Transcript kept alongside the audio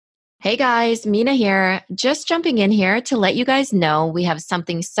Hey guys, Mina here. Just jumping in here to let you guys know we have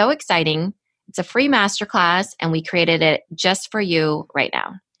something so exciting. It's a free masterclass and we created it just for you right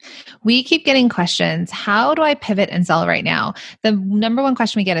now. We keep getting questions. How do I pivot and sell right now? The number one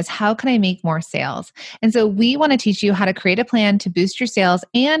question we get is, how can I make more sales? And so we want to teach you how to create a plan to boost your sales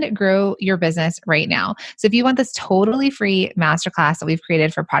and grow your business right now. So if you want this totally free masterclass that we've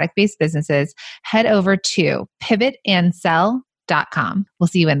created for product-based businesses, head over to pivotandsell.com. We'll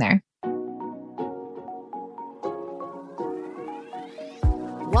see you in there.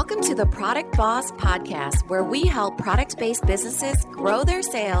 Welcome to the Product Boss Podcast, where we help product-based businesses grow their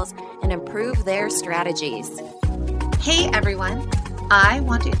sales and improve their strategies. Hey everyone, I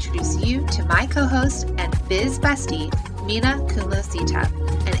want to introduce you to my co-host and biz bestie, Mina Kumlo-Sita,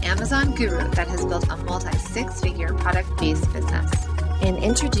 an Amazon guru that has built a multi-six-figure product-based business. And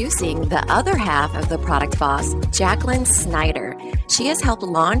introducing the other half of the Product Boss, Jacqueline Snyder. She has helped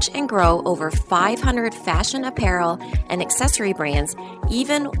launch and grow over 500 fashion apparel and accessory brands,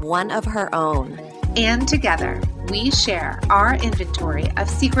 even one of her own. And together, we share our inventory of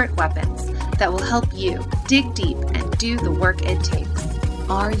secret weapons that will help you dig deep and do the work it takes.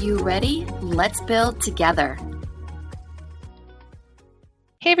 Are you ready? Let's build together.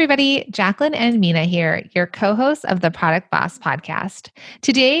 Hey everybody, Jacqueline and Mina here, your co-hosts of the Product Boss Podcast.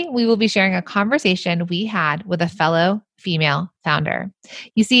 Today, we will be sharing a conversation we had with a fellow female founder.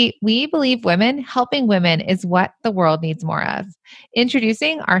 You see, we believe women helping women is what the world needs more of.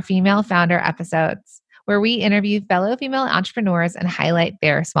 Introducing our female founder episodes, where we interview fellow female entrepreneurs and highlight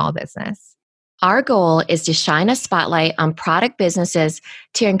their small business. Our goal is to shine a spotlight on product businesses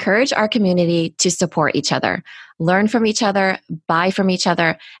to encourage our community to support each other, learn from each other, buy from each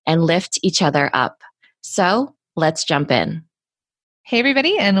other, and lift each other up. So let's jump in. Hey,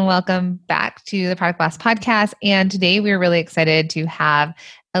 everybody, and welcome back to the Product Boss Podcast. And today we're really excited to have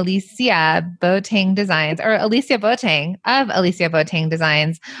Alicia Boateng Designs, or Alicia Boateng of Alicia Boateng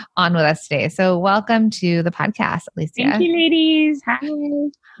Designs, on with us today. So welcome to the podcast, Alicia. Thank you, ladies. Hi.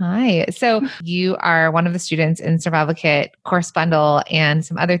 Hi. So you are one of the students in Survival Kit, Course Bundle, and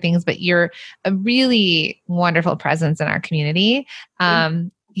some other things, but you're a really wonderful presence in our community.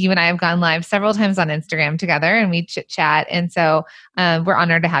 You and I have gone live several times on Instagram together and we chit chat. And so we're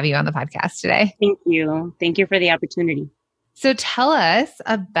honored to have you on the podcast today. Thank you. Thank you for the opportunity. So tell us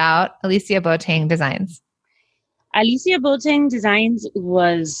about Alicia Boateng Designs. Alicia Boateng Designs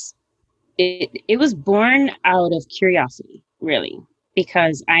was born out of curiosity, really,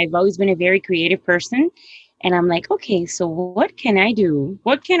 because I've always been a very creative person. And I'm like, okay, so what can I do?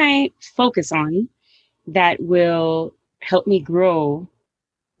 What can I focus on that will help me grow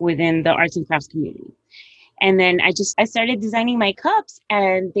within the arts and crafts community? And then I started designing my cups,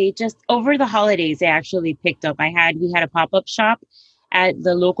 and they just, over the holidays, they actually picked up. We had a pop-up shop at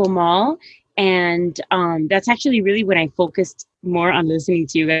the local mall. And that's actually really when I focused more on listening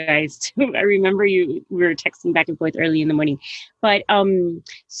to you guys too. I remember we were texting back and forth early in the morning. But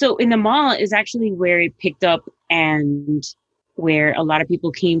so in the mall is actually where it picked up and where a lot of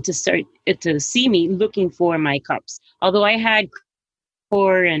people came to start to see me looking for my cups. Although I had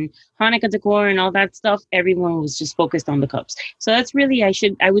decor and Hanukkah decor and all that stuff, everyone was just focused on the cups. So that's really, I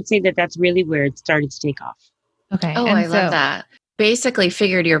would say that that's really where it started to take off. Okay. Oh, I love that. Basically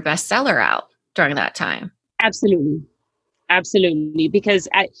figured your bestseller out during that time. Absolutely. Because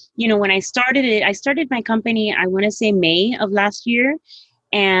when I started my company, I want to say May of last year.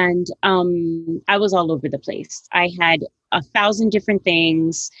 And I was all over the place. I had 1,000 different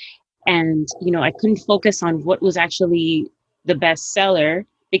things. And, I couldn't focus on what was actually the best seller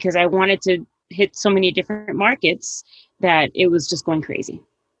because I wanted to hit so many different markets that it was just going crazy.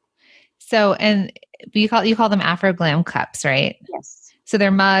 So, and you call them Afro Glam cups, right? Yes. So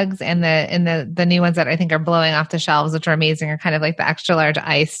they're mugs, and the new ones that I think are blowing off the shelves, which are amazing, are kind of like the extra large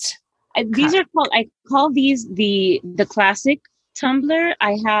iced. These are called. I call these the classic tumbler.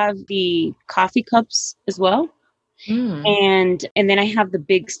 I have the coffee cups as well, and then I have the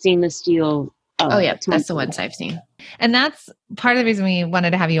big stainless steel. Oh yeah, that's the ones I've seen. And that's part of the reason we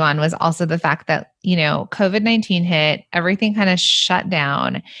wanted to have you on was also the fact that, COVID-19 hit, everything kind of shut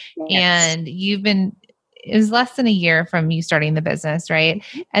down. Yes. And it was less than a year from you starting the business, right?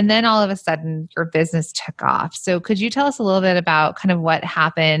 And then all of a sudden your business took off. So could you tell us a little bit about kind of what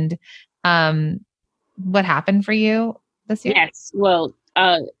happened for you this year? Yes. Well,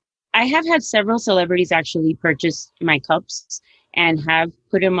 I have had several celebrities actually purchase my cups and have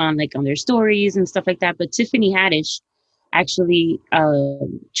put them on their stories and stuff like that. But Tiffany Haddish actually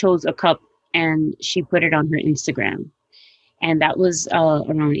chose a cup and she put it on her Instagram. And that was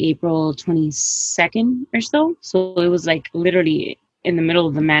around April 22nd or so. So it was literally in the middle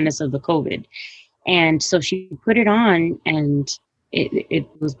of the madness of the COVID. And so she put it on and it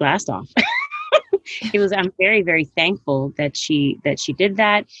was blast off. I'm very, very thankful that she did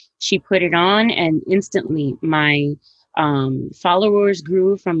that. She put it on and instantly my followers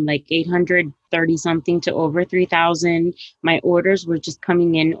grew from like 830 something to over 3,000. My orders were just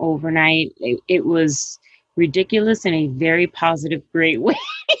coming in overnight. It was ridiculous in a very positive, great way.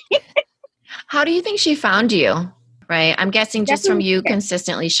 How do you think she found you? Right. I'm guessing just from you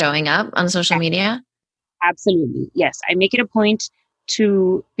consistently showing up on social media. Absolutely. Yes. I make it a point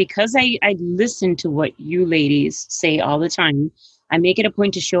to, because I listen to what you ladies say all the time. I make it a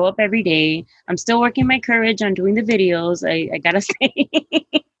point to show up every day. I'm still working my courage on doing the videos. I gotta say,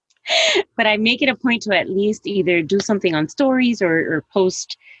 but I make it a point to at least either do something on stories or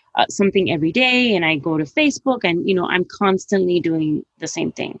post something every day. And I go to Facebook and, I'm constantly doing the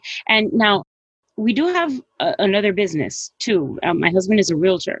same thing. And now we do have another business too. My husband is a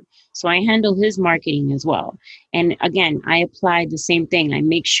realtor, so I handle his marketing as well. And again, I apply the same thing. I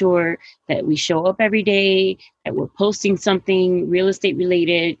make sure that we show up every day, that we're posting something real estate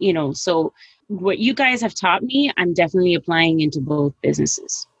related, so what you guys have taught me, I'm definitely applying into both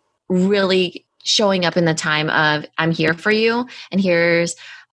businesses. Really showing up in the time of, I'm here for you and here's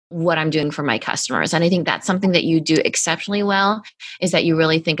what I'm doing for my customers. And I think that's something that you do exceptionally well, is that you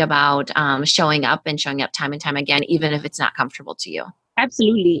really think about showing up time and time again, even if it's not comfortable to you.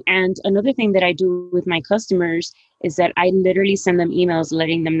 Absolutely. And another thing that I do with my customers is that I literally send them emails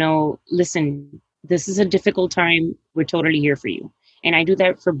letting them know, listen, this is a difficult time. We're totally here for you. And I do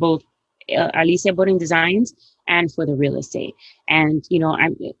that for both Alicia Boateng Designs and for the real estate. And,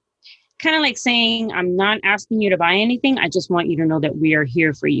 I'm kind of like saying, I'm not asking you to buy anything. I just want you to know that we are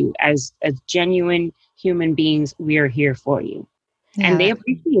here for you as genuine human beings. We are here for you. Yeah. And they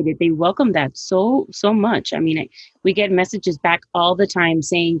appreciate it. They welcome that so much. I mean, we get messages back all the time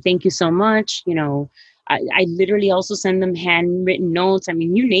saying, thank you so much. I literally also send them handwritten notes. I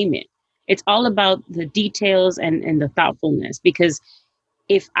mean, you name it. It's all about the details and the thoughtfulness, because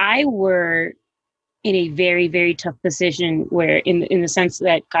if I were in a very, very tough position where in the sense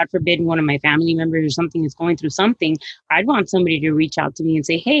that, God forbid, one of my family members or something is going through something, I'd want somebody to reach out to me and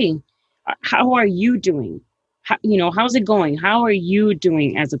say, hey, how are you doing? How's it going? How are you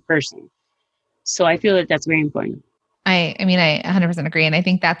doing as a person? So I feel that that's very important. I 100% agree. And I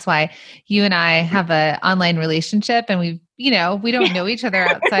think that's why you and I have an online relationship, and we don't know each other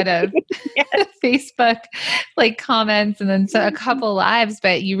outside of Facebook, like comments and then a couple lives,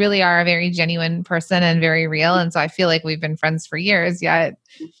 but you really are a very genuine person and very real. And so I feel like we've been friends for years yet.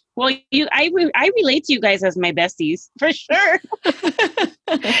 Well, I relate to you guys as my besties for sure.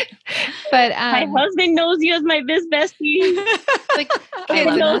 But my husband knows you as my bestie. Like,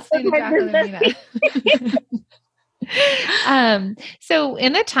 so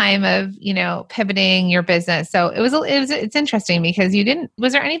in the time of, pivoting your business, so it's interesting because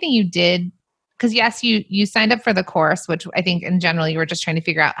was there anything you did? Because yes, you signed up for the course, which I think in general, you were just trying to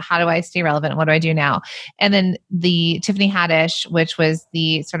figure out, how do I stay relevant? What do I do now? And then the Tiffany Haddish, which was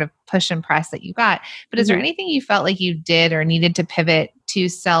the sort of push and press that you got. But is there anything you felt like you did or needed to pivot to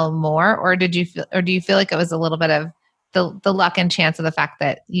sell more? Or do you feel like it was a little bit of the luck and chance of the fact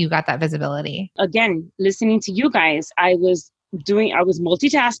that you got that visibility? Again, listening to you guys, I was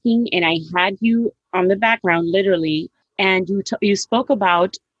multitasking and I had you on the background literally. And you spoke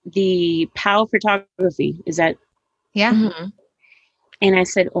about the POW photography. Is that? Yeah. Mm-hmm. And I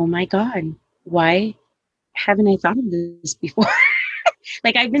said, oh my God, why haven't I thought of this before?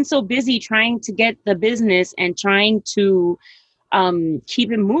 Like, I've been so busy trying to get the business and trying to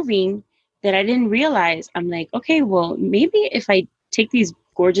keep it moving that I didn't realize. I'm like, okay, well, maybe if I take these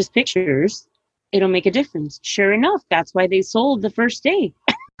gorgeous pictures, it'll make a difference. Sure enough, that's why they sold the first day.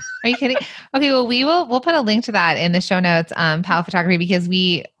 Are you kidding? Okay, well, we'll put a link to that in the show notes, PAL Photography, because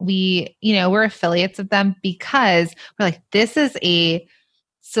we we're affiliates of them, because we're like, this is a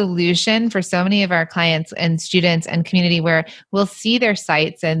solution for so many of our clients and students and community where we'll see their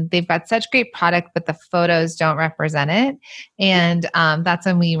sites and they've got such great product, but the photos don't represent it. And that's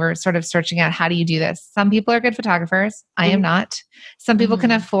when we were sort of searching out, how do you do this? Some people are good photographers. I am not. Some people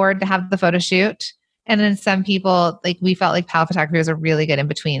can afford to have the photo shoot. And then some people, like, we felt like PAL Photography was a really good in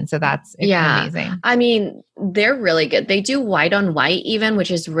between. So that's amazing. I mean, they're really good. They do white on white even, which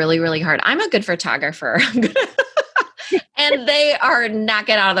is really, really hard. I'm a good photographer. And they are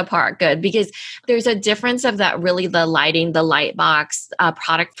knocking out of the park good, because there's a difference of that, really the lighting, the light box,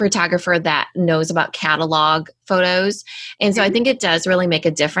 product photographer that knows about catalog photos. And so I think it does really make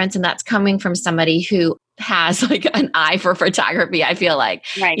a difference. And that's coming from somebody who has like an eye for photography, I feel like.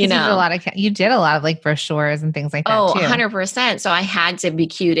 Right. You did a lot of like brochures and things like that too. 100%. So I had to be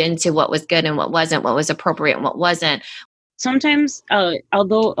cued into what was good and what wasn't, what was appropriate and what wasn't. Sometimes,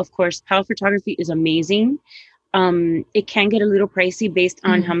 although of course, PAL photography is amazing, it can get a little pricey based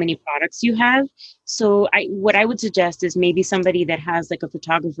on how many products you have. So what I would suggest is maybe somebody that has like a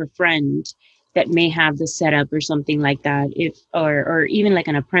photographer friend that may have the setup or something like that, or even like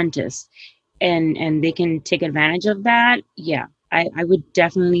an apprentice, and they can take advantage of that. Yeah, I would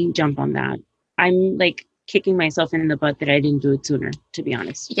definitely jump on that. I'm like kicking myself in the butt that I didn't do it sooner, to be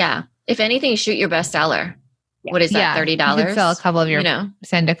honest. Yeah. If anything, shoot your bestseller. Yeah. What is that? $30? You could sell a couple of your,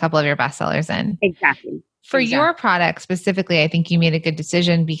 send a couple of your bestsellers in. Exactly. For your product specifically, I think you made a good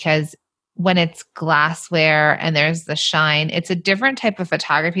decision, because when it's glassware and there's the shine, it's a different type of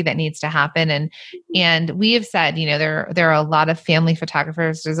photography that needs to happen. And we have said, there are a lot of family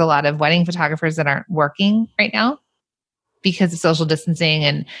photographers. There's a lot of wedding photographers that aren't working right now because of social distancing,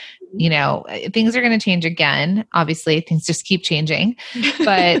 and things are going to change again. Obviously, things just keep changing,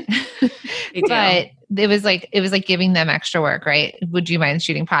 but it was like giving them extra work, right? Would you mind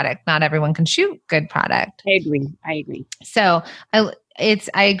shooting product? Not everyone can shoot good product. I agree. So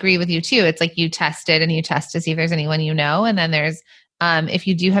I agree with you too. It's like you test it and you test to see if there's anyone and then there's if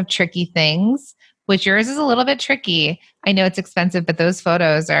you do have tricky things, which yours is a little bit tricky. I know it's expensive, but those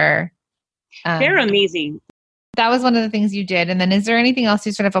photos are they're amazing. That was one of the things you did. And then is there anything else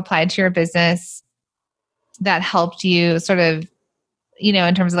you sort of applied to your business that helped you sort of,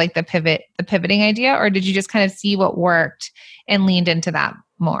 in terms of like the pivoting idea, or did you just kind of see what worked and leaned into that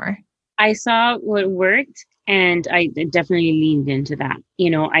more? I saw what worked and I definitely leaned into that.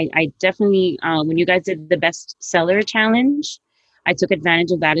 I definitely, when you guys did the best seller challenge, I took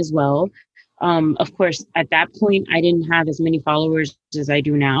advantage of that as well. Of course, at that point, I didn't have as many followers as I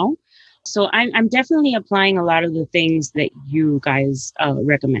do now. So I'm definitely applying a lot of the things that you guys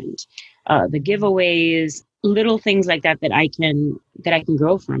recommend, the giveaways, little things like that I can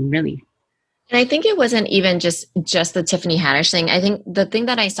grow from, really. And I think it wasn't even just the Tiffany Haddish thing. I think the thing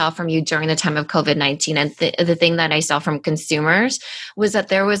that I saw from you during the time of COVID-19 and the thing that I saw from consumers was that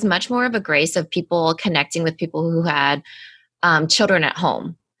there was much more of a grace of people connecting with people who had children at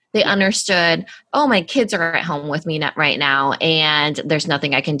home. They understood, oh, my kids are at home with me right now, and there's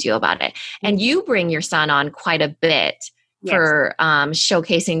nothing I can do about it. And you bring your son on quite a bit for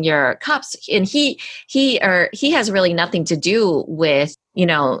showcasing your cups. And he has really nothing to do with,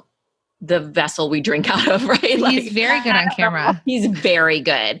 the vessel we drink out of, right? He's very good on camera. He's very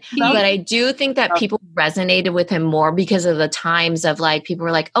good. But I do think that people resonated with him more because of the times of like, people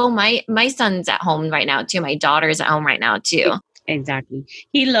were like, oh, my son's at home right now too. My daughter's at home right now too. Exactly.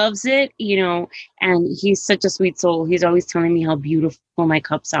 He loves it, and he's such a sweet soul. He's always telling me how beautiful my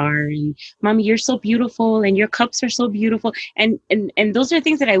cups are, and Mommy, you're so beautiful, and your cups are so beautiful. And those are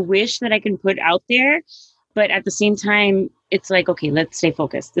things that I wish that I can put out there. But at the same time, it's like, okay, let's stay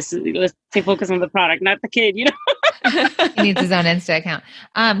focused. Let's stay focused on the product, not the kid, He needs his own Insta account.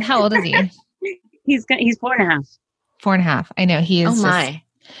 How old is he? He's 4.5. 4.5. I know he is. Oh my.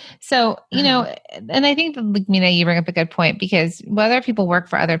 So, and I think, Mina, you bring up a good point, because whether people work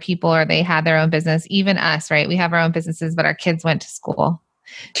for other people or they had their own business, even us, right? We have our own businesses, but our kids went to school.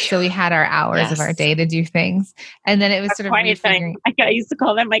 So we had our hours of our day to do things. And then it was sort of quiet time. I used to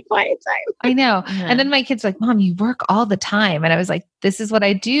call that my quiet time. I know. Yeah. And then my kids were like, Mom, you work all the time. And I was like, this is what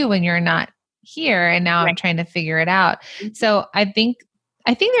I do when you're not here. And now I'm trying to figure it out. So I think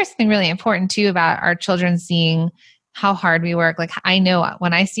there's something really important too about our children seeing how hard we work. Like, I know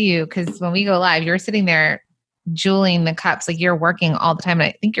when I see you, because when we go live, you're sitting there jeweling the cups, like you're working all the time. And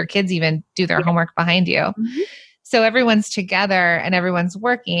I think your kids even do their homework behind you. Mm-hmm. So everyone's together and everyone's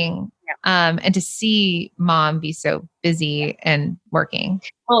working. Yeah. And to see Mom be so busy and working.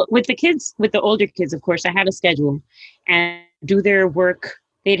 Well, with the older kids, of course, I had a schedule and do their work.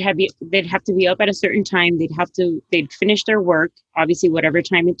 They'd have to be up at a certain time. They'd finish their work, obviously, whatever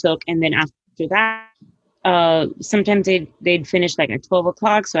time it took. And then after that, sometimes they'd finish like at 12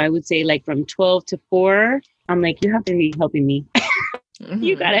 o'clock. So I would say like from 12 to 4, I'm like, you have to be helping me. Mm-hmm.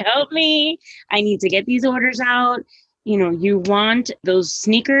 You got to help me. I need to get these orders out. You want those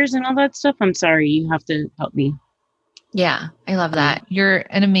sneakers and all that stuff. I'm sorry. You have to help me. Yeah. I love that. You're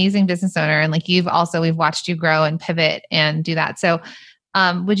an amazing business owner. And like we've watched you grow and pivot and do that. So,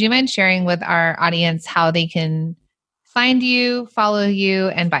 would you mind sharing with our audience how they can find you, follow you,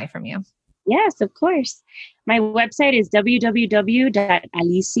 and buy from you? Yes, of course. My website is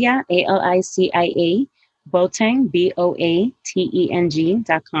www.alicia, ALICIA, Boateng,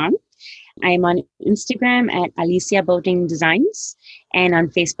 BOATENG.com. I'm on Instagram at Alicia Boateng Designs and on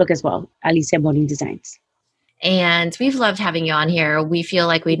Facebook as well, Alicia Boateng Designs. And we've loved having you on here. We feel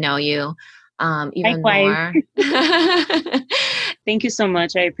like we know you even Likewise. more. Thank you so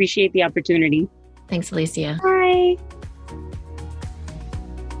much. I appreciate the opportunity. Thanks, Alicia. Bye.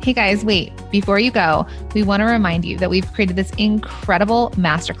 Hey guys, wait, before you go, we want to remind you that we've created this incredible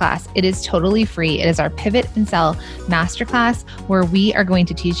masterclass. It is totally free. It is our Pivot and Sell masterclass where we are going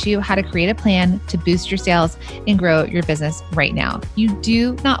to teach you how to create a plan to boost your sales and grow your business right now. You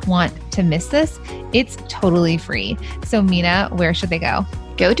do not want to miss this. It's totally free. So Mina, where should they go?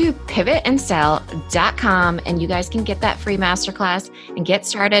 Go to pivotandsell.com and you guys can get that free masterclass and get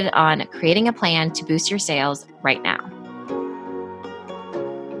started on creating a plan to boost your sales right now.